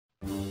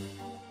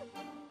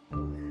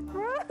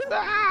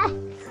Ah!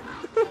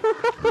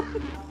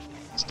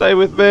 Stay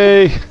with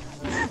me!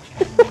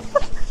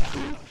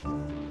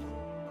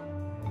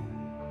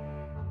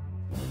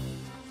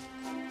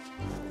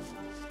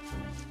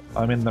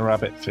 I'm in the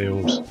rabbit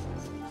field.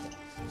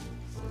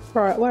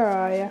 Right, where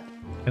are you?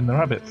 In the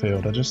rabbit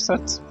field, I just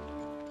said.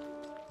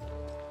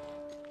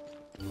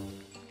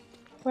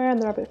 Where in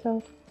the rabbit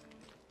field?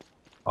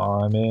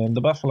 I'm in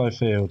the buffalo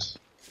field.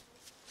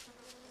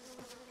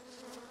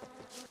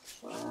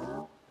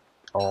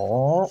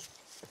 Oh.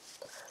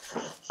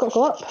 Got to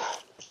go up.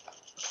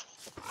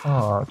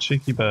 Ah,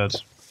 cheeky bird.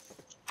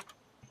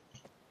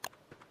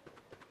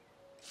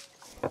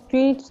 Do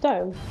you need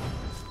stone?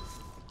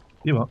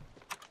 You what?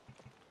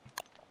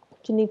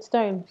 Do you need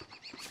stone?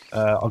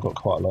 I've got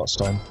quite a lot of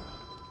stone.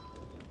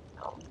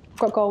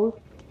 Got gold.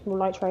 More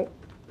nitrate.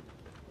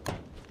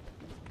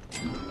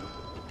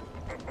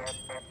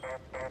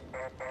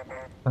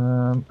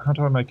 How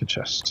do I make a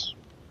chest?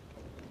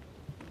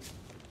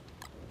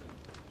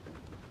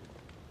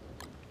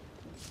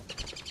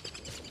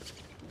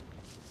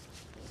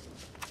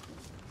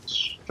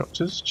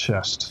 Structures,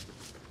 chest.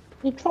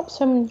 You dropped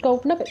some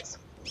gold nuggets.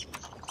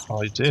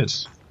 I did.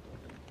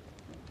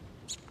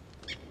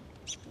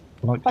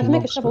 Like I can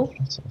make a logs shovel. with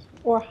letter.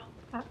 Or a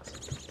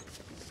axe.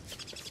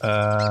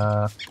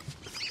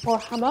 Or a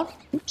hammer.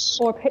 Oops.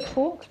 Or a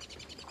pitchfork.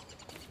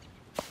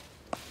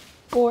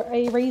 Or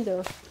a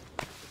razor.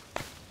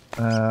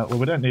 Well,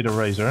 we don't need a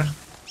razor.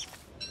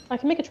 I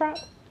can make a trap.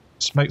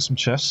 Let's make some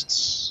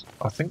chests,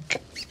 I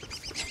think.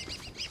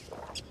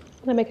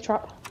 I'm gonna make a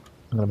trap.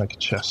 I'm going to make a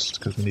chest,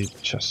 because we need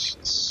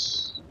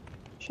chests.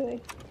 Actually.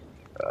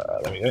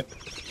 There we go.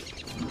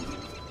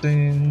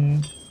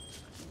 Ding.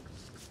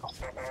 Oh.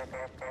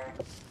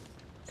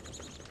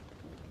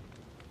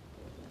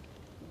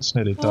 It's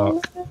nearly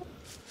dark. Oh,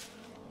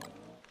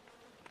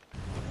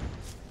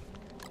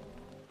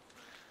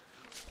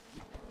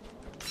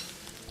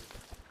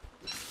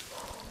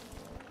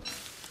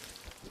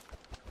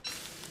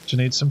 Do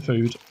you need some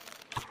food?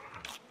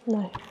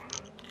 no.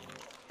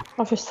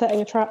 I was just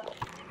setting a trap.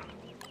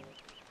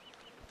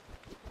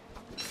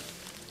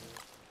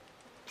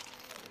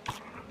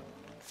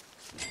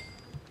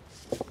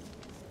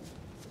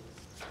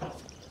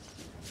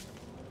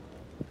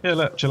 Yeah,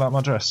 look, do you like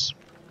my dress?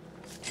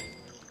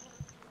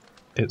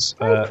 It's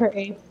Very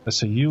pretty.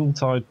 it's a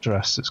Yuletide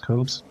dress, it's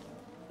called.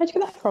 Where'd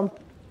you get that from?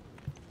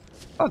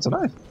 I don't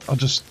know.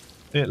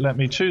 It let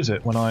me choose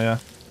it when I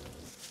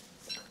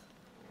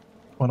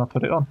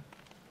put it on.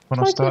 When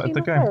I started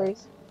the game.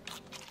 Berries?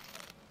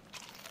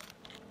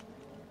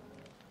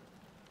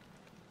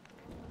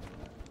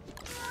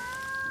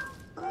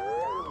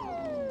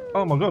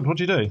 Oh my god, what'd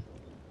you do?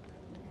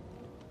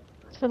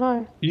 I don't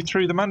know. You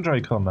threw the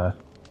mandrake on there.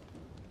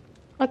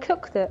 I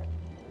cooked it.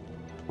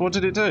 What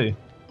did it do? I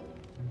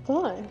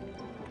don't know.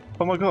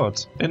 Oh my god,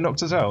 it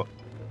knocked us out.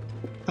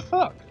 The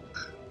fuck?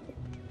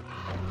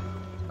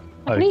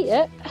 I can eat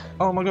it.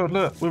 Oh my god,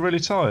 look, we're really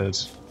tired.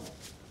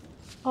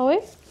 Are we?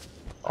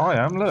 I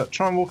am, look,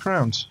 try and walk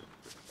around.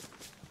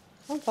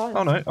 I'm fine.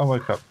 Oh no, I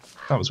woke up.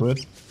 That was weird.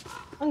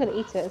 I'm gonna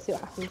eat it and see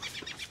what happens.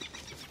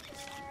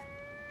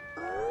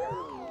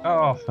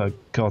 Oh, for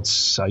God's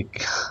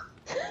sake.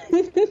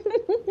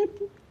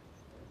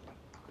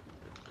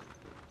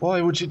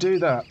 Why would you do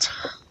that?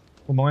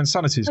 Well, my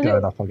insanity's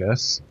going up, I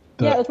guess.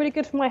 But Yeah, it was really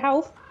good for my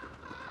health.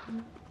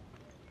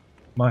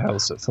 my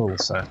health's at full,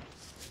 so...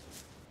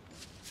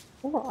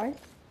 Alright.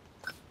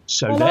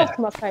 So Well, there. last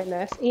time I played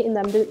this, eating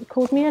them didn't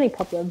cause me any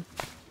problem.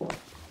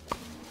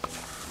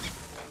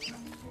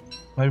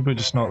 Maybe we're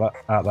just not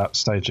at that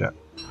stage yet.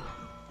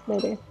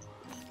 Maybe.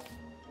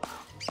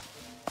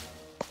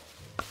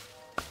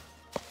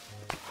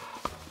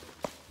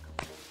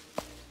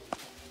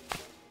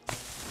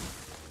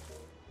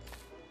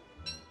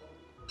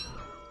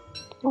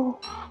 Oh,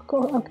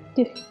 God, I'm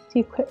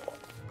de-equip.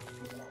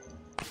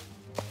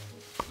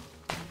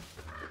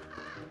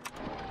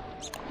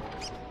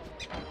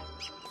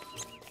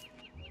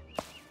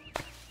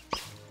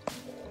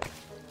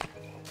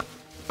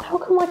 How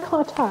come I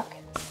can't attack?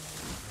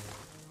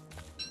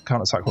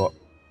 Can't attack what?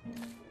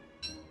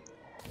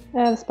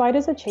 The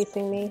spiders are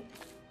chasing me.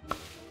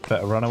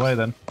 Better run away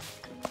then.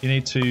 You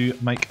need to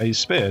make a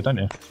spear, don't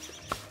you?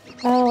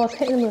 Oh, I was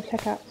hitting them with a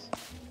pickaxe.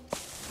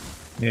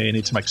 Yeah, you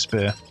need to make a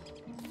spear.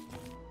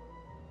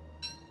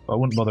 But I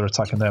wouldn't bother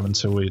attacking them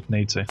until we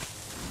need to.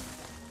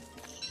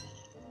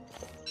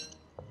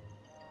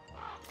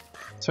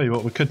 Tell you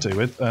what we could do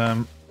with, we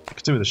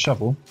could do with a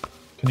shovel.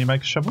 Can you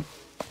make a shovel?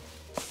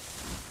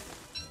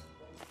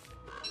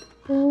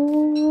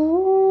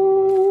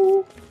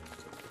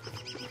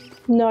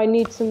 No, I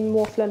need some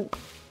more flint.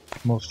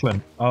 More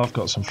flint. Oh, I've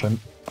got some flint.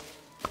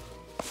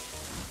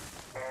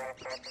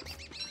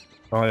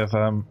 I have,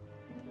 I'm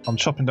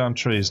chopping down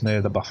trees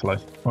near the buffalo.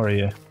 Where are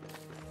you?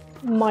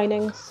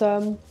 Mining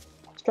some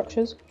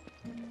structures.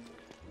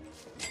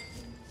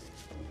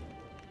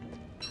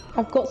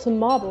 I've got some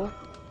marble.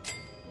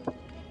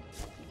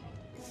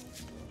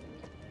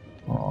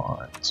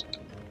 Alright.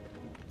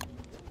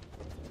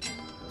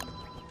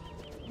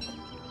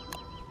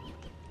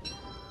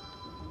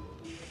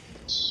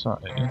 So,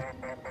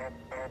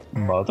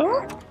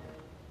 mother?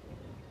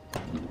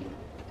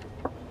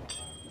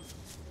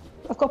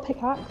 I've got a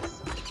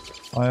pickaxe.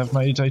 I have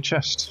made a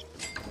chest.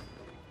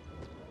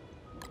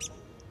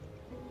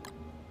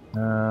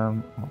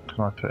 What can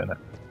I put in it?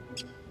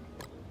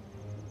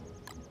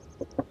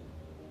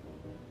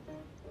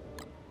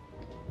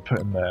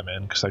 Putting them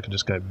in because they can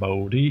just go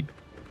mouldy.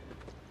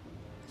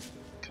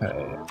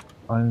 Okay,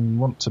 I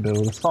want to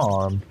build a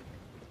farm.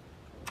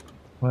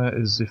 Where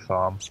is the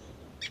farm?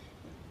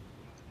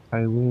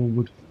 Okay, wall,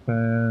 wood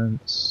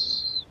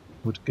fence,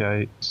 wood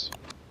gate,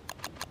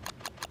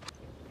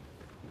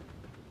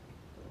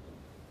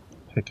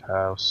 pig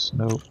house.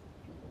 Nope.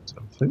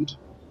 Some food.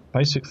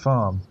 Basic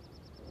farm.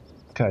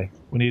 Okay,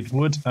 we need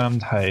wood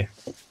and hay.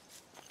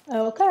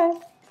 Okay.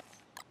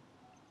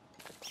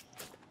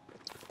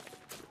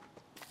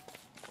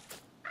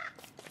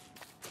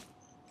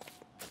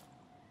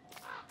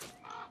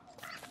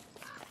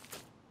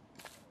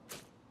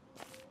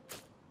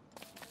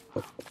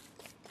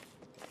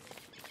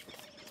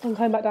 I'm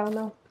coming back down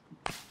now.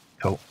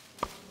 Cool.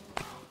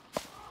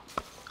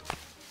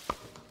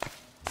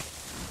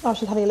 I was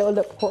just having a little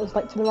look what was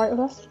like to the right of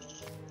us.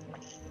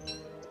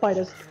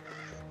 Spiders.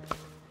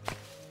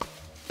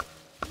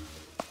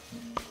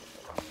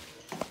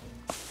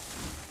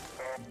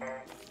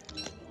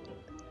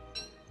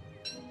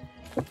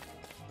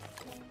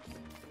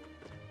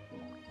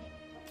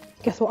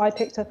 Guess what I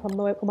picked up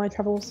on my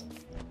travels?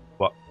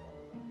 What?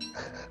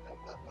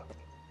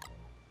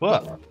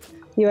 What?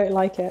 You won't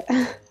like it.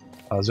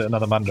 Oh, is it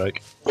another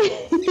mandrake?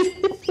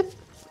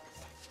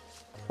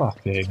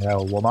 Fucking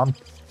hell, woman.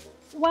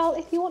 Well,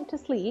 if you want to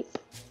sleep.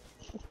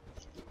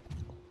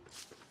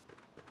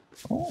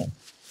 Oh.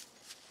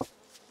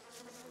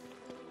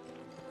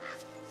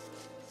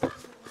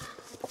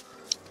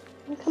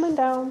 I'm coming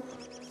down.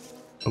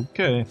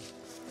 Okay.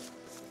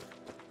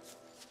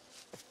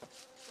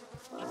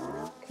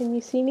 Can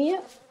you see me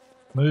yet?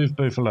 Move,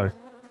 Buffalo.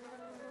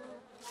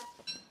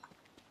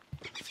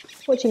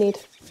 What do you need?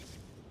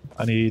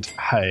 I need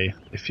hay,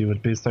 if you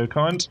would be so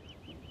kind.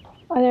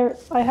 I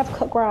have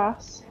cut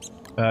grass.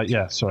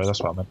 Yeah, sorry,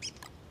 that's what I meant.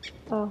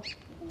 Oh.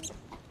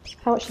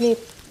 How much do you need?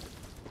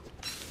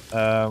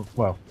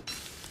 Well,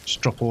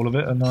 just drop all of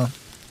it and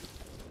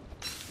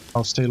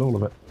I'll steal all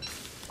of it.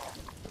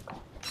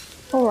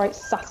 Alright,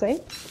 sassy.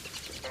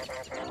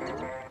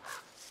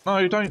 No,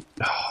 you don't.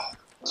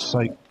 It's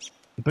like,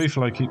 the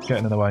Buffalo keeps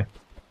getting in the way.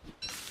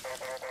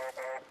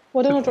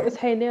 Well, don't I drop this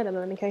hay near them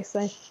in any case,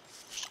 though?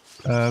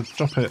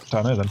 Drop it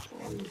down here then.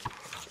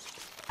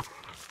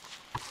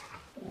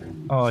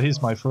 Oh, here's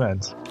my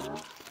friend.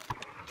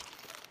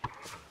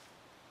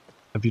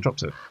 Have you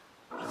dropped it?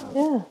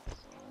 Yeah.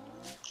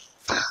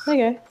 There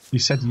you go. You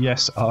said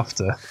yes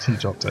after you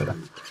dropped it.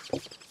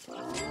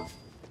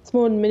 It's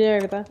more manure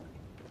over there.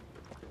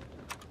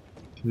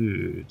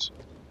 Good.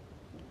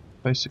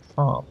 Basic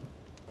farm.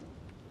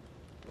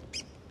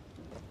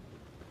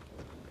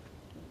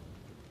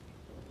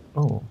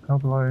 Oh, how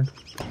do I...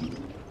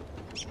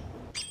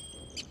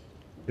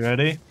 You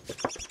ready?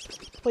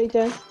 What are you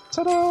doing?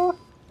 Ta-da!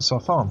 It's our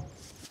farm.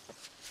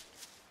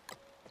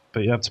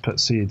 But you have to put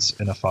seeds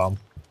in a farm.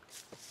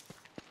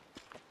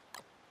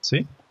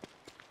 See?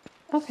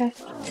 Okay.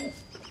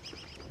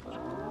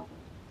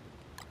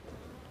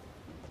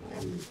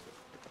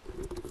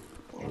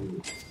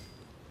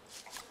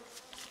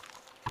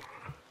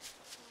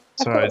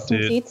 Sorry, I've got some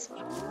dude. seeds.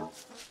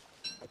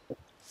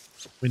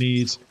 We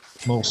need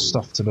more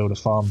stuff to build a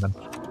farm then.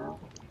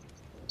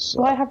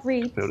 So, Well, I have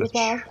reeds build a as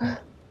well.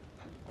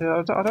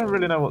 Yeah, I don't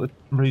really know what the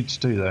reeds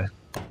do though.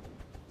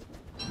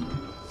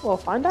 We'll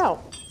find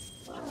out.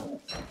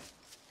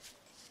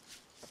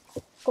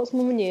 Got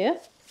some manure.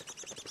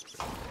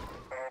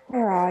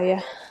 Where are you?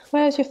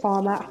 Where's your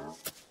farm at?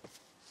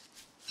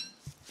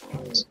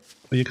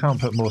 But you can't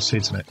put more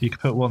seeds in it. You can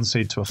put one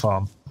seed to a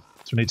farm.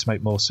 So we need to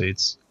make more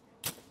seeds.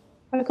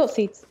 I've got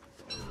seeds.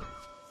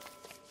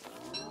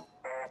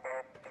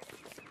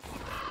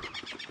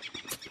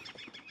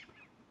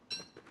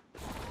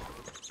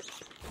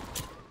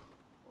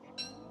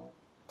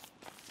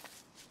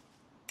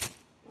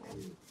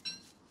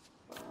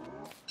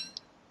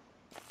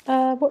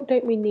 What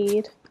don't we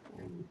need?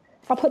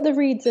 I'll put the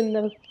reeds in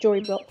the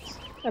joy box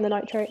and the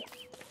nitrate.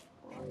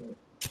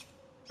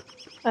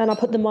 And I'll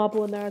put the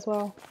marble in there as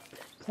well.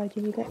 So do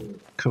you need it?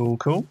 Cool,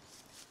 cool.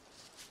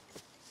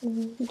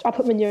 I'll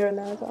put manure in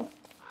there as well.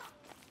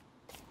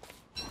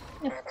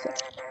 Yeah, so.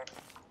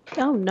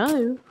 Oh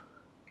no.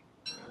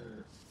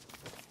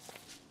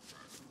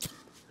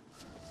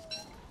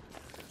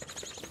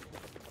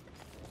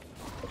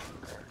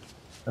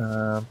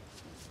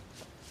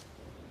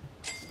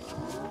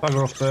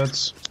 Bugger off,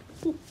 birds.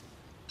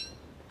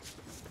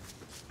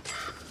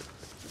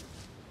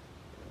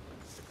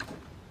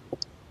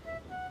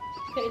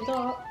 Getting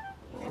dark.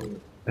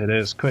 It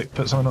is. Quick,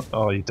 put something on.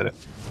 Oh, you did it.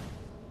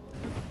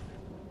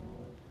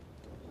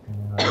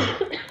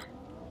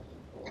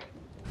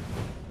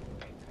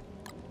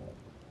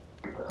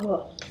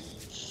 Oh.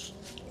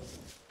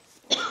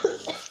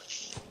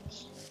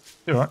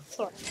 You're right.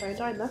 Sorry, I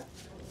died there.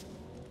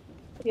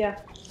 Yeah.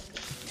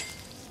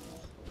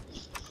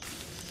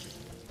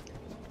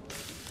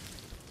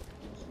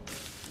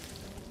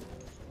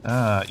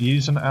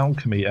 Use an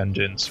alchemy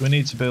engine. So we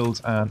need to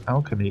build an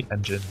alchemy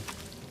engine.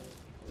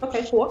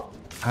 Okay, for what?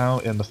 How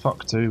in the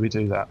fuck do we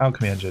do that?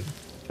 Alchemy engine.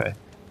 Okay.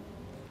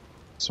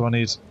 So I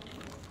need...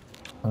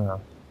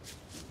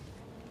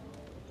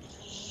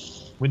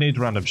 we need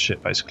random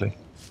shit, basically.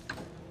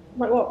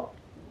 Like what?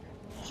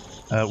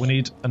 We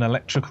need an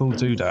electrical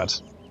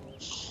doodad.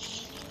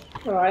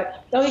 Alright.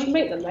 Oh, you can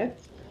make them though.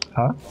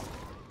 Huh?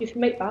 You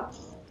can make that.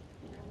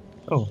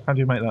 Oh, how do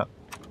you make that?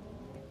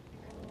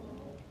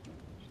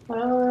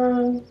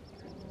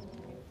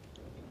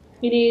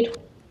 You need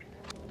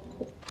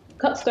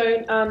cut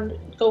stone and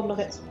gold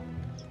nuggets.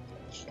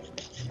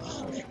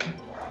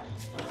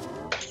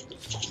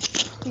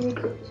 You need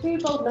 2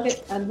 gold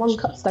nuggets and 1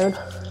 cut stone.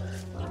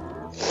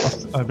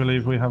 I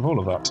believe we have all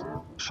of that.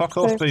 Fuck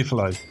off,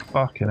 Beefalo.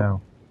 Fucking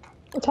hell.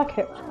 Attack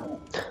it.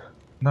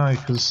 No,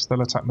 because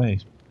they'll attack me.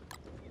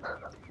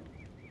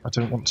 I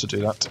don't want to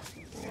do that.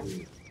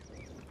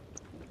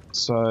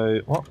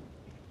 So, what?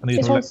 I need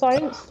It's on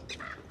science.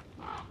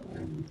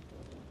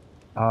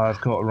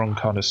 I've got a wrong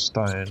kind of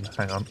stone.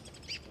 Hang on.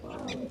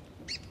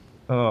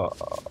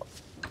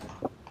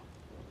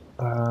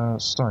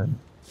 Stone.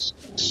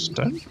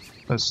 Stone?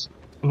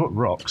 We've got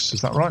rocks,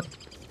 is that right?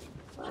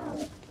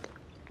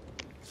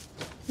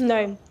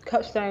 No,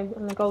 cut stone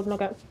and a gold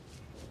nugget.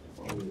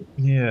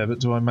 Yeah, but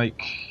do I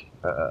make...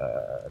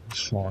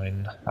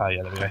 fine. Ah,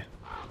 yeah, there we go.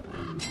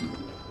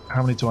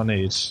 How many do I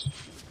need? 2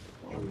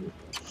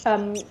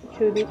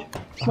 of each.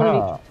 1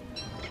 of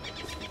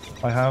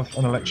each. I have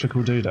an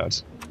electrical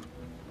doodad.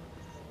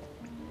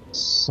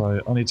 So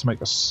I need to make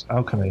this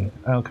alchemy.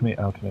 Alchemy.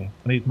 I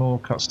need more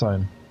cut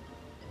stone.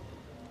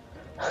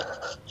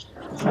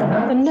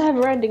 The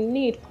never-ending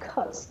need for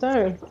cut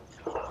stone.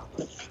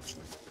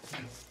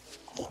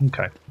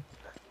 Okay.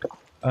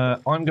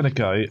 I'm going to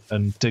go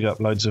and dig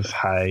up loads of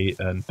hay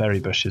and berry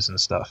bushes and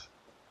stuff.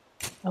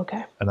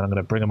 Okay. And then I'm going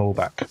to bring them all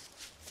back.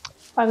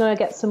 I'm going to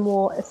get some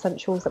more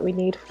essentials that we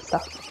need for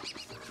stuff.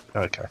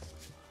 Okay.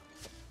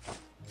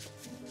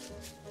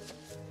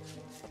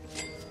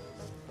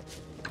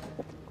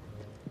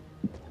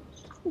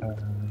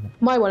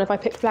 My one, if I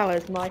pick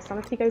flowers, my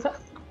sanity goes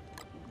up.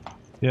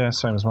 Yeah,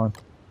 same as mine.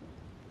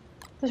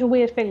 Such a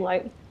weird thing,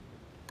 like,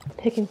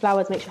 picking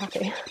flowers makes you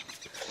happy.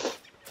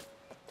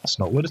 That's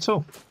not weird at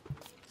all.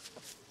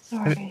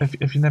 Sorry.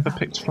 Have you never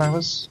picked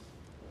flowers?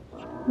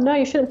 No,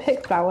 you shouldn't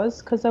pick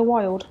flowers, because they're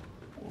wild.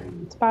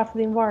 It's bad for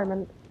the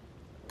environment.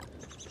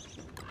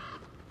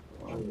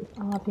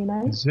 I'll have you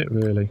know. Is it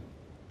really?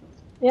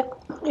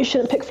 Yep, you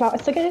shouldn't pick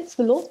flowers. It's against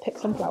the law to pick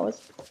some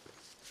flowers.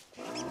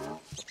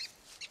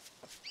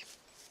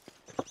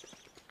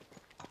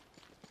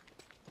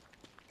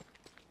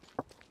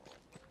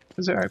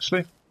 Is it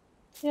actually?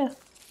 Yeah.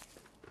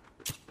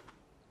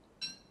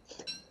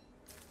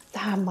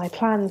 Damn, my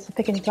plans for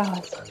picking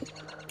flowers.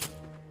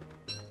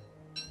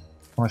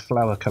 My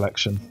flower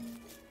collection.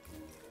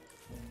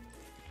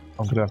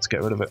 I'm going to have to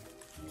get rid of it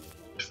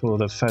before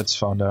the feds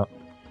find out.